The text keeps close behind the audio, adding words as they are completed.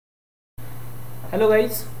Hello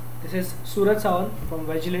guys, this is Suraj Sawan from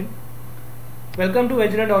Vigilant. Welcome to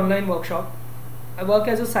Vigilant Online Workshop. I work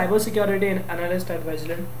as a cybersecurity analyst at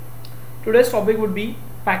Vigilant. Today's topic would be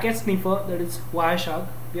packet sniffer, that is Wireshark.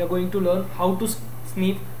 We are going to learn how to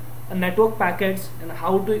sniff a network packets and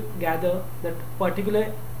how to gather that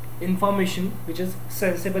particular information which is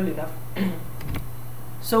sensible enough.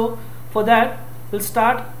 So for that, we'll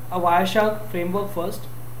start a Wireshark framework first.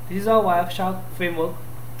 This is our Wireshark framework.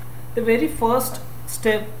 The very first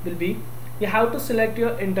step will be you have to select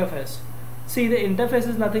your interface. See, the interface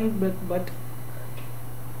is nothing but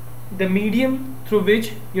the medium through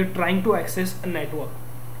which you're trying to access a network.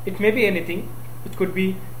 It may be anything. It could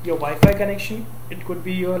be your Wi-Fi connection, it could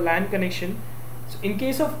be your LAN connection. So in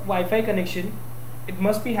case of Wi-Fi connection, it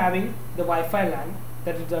must be having the Wi-Fi LAN,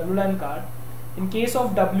 that is WLAN card. In case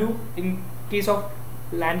of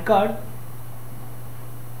LAN card,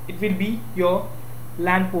 it will be your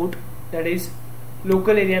LAN port, that is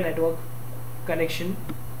local area network connection.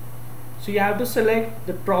 So you have to select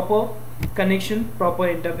the proper connection, proper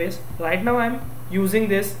interface. Right now I'm using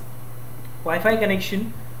this Wi-Fi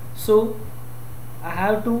connection, so I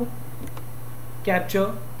have to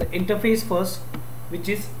capture the interface first, which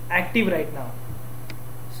is active right now.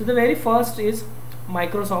 So the very first is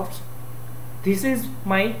Microsoft's. This is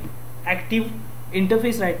my active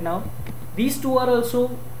interface right now. These two are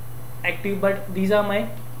also active, but these are my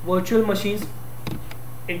virtual machines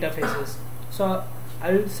interfaces. So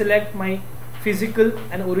I will select my physical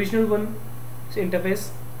and original one interface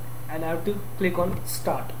and I have to click on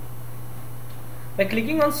start. By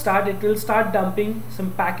clicking on start, it will start dumping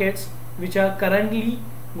some packets which are currently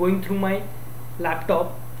going through my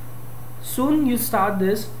laptop. Soon you start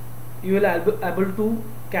this, you will able to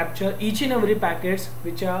capture each and every packets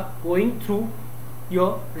which are going through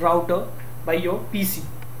your router by your PC.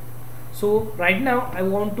 So right now I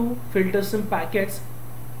want to filter some packets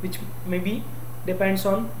which maybe depends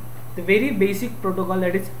on the very basic protocol,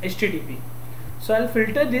 that is HTTP. So I'll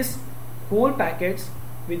filter this whole packets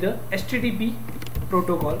with the HTTP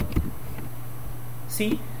protocol.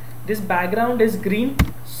 See, this background is green,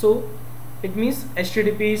 so it means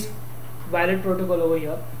HTTP is valid protocol over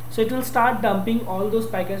here. So it will start dumping all those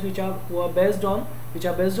packets which are based on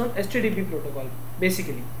HTTP protocol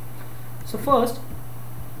basically. So first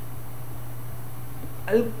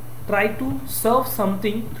I'll try to serve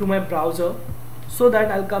something through my browser, so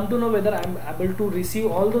that I'll come to know whether I'm able to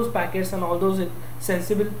receive all those packets and all those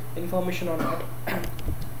sensible information or not.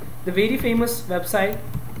 The very famous website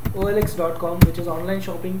OLX.com, which is online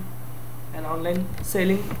shopping and online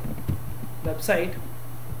selling website,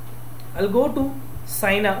 I'll go to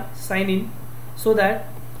sign in, so that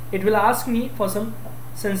it will ask me for some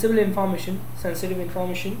sensitive information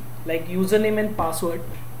like username and password.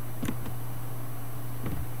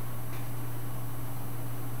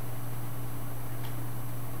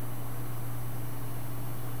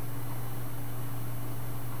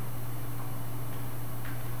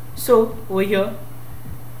 So over here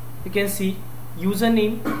you can see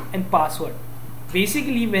username and password.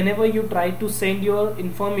 Basically, whenever you try to send your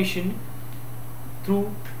information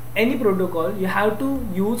through any protocol, you have to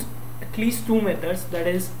use at least two methods, that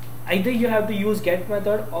is either you have to use get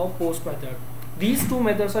method or post method. These two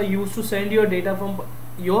methods are used to send your data from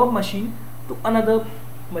your machine to another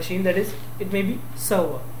machine, that is it may be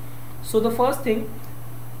server. So the first thing,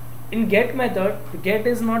 in get method, the get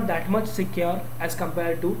is not that much secure as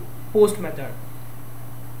compared to post method.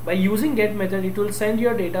 By using get method, it will send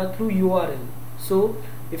your data through URL. So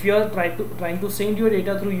if you are trying to send your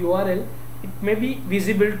data through URL, it may be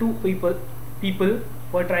visible to people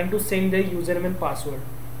who are trying to send their username and password.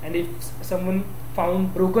 And if someone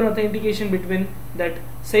found broken authentication between that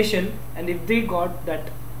session, and if they got that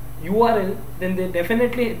URL, then they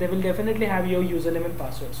will definitely have your username and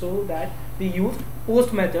password. So that they use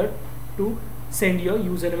post method to send your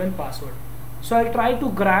username and password. So I'll try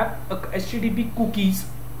to grab a HTTP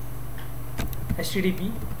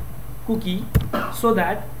cookie, so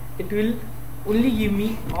that it will only give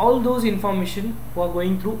me all those information who are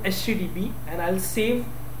going through HTTP, and I'll save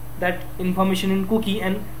that information in cookie,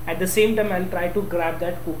 and at the same time I'll try to grab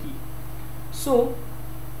that cookie. So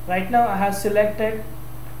right now I have selected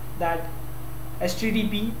that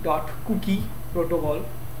http.cookie protocol.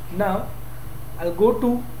 Now I'll go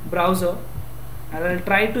to browser and I'll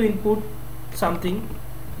try to input something.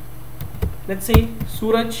 Let's say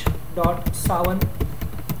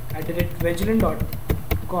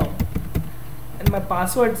suraj.sawan@vigilant.com, and my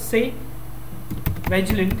password say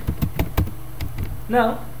Vigilant.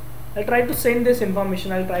 Now I'll try to send this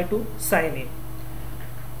information, I'll try to sign in.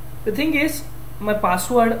 The thing is, my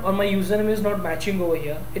password or my username is not matching over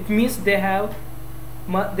here. It means they have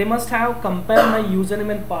they must have compared my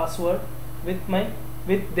username and password with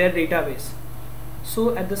their database.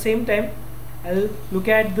 So at the same time, I'll look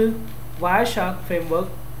at the Wireshark framework,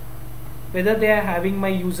 whether they are having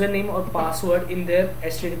my username or password in their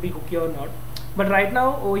HTTP cookie or not. But right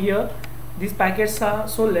now over here, these packets are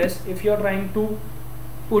so less. If you are trying to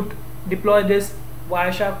deploy this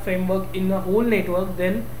Wireshark framework in a whole network,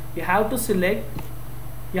 then you have to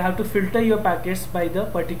filter your packets by the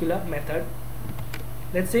particular method.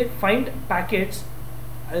 Let's say find packets.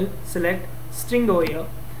 I'll select string over here,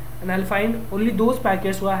 and I'll find only those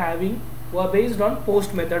packets who are based on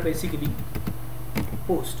post method, basically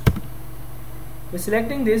post. By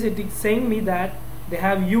selecting this, it is saying me that they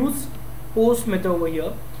have used post method over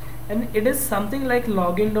here, and it is something like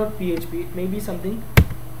login.php. It may be something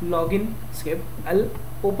login script. I'll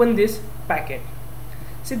open this packet.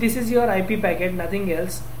 See, this is your IP packet, nothing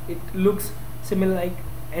else. It looks similar like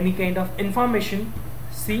any kind of information.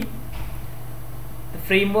 See the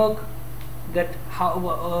framework, that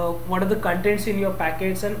what are the contents in your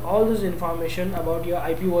packets, and all this information about your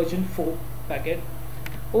IP version 4 packet.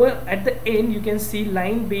 Over at the end, you can see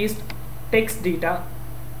line based text data.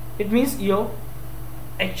 It means your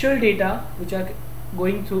actual data which are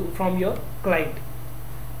going through from your client.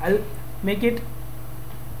 I'll make it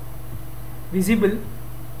visible.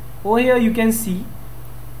 Over here you can see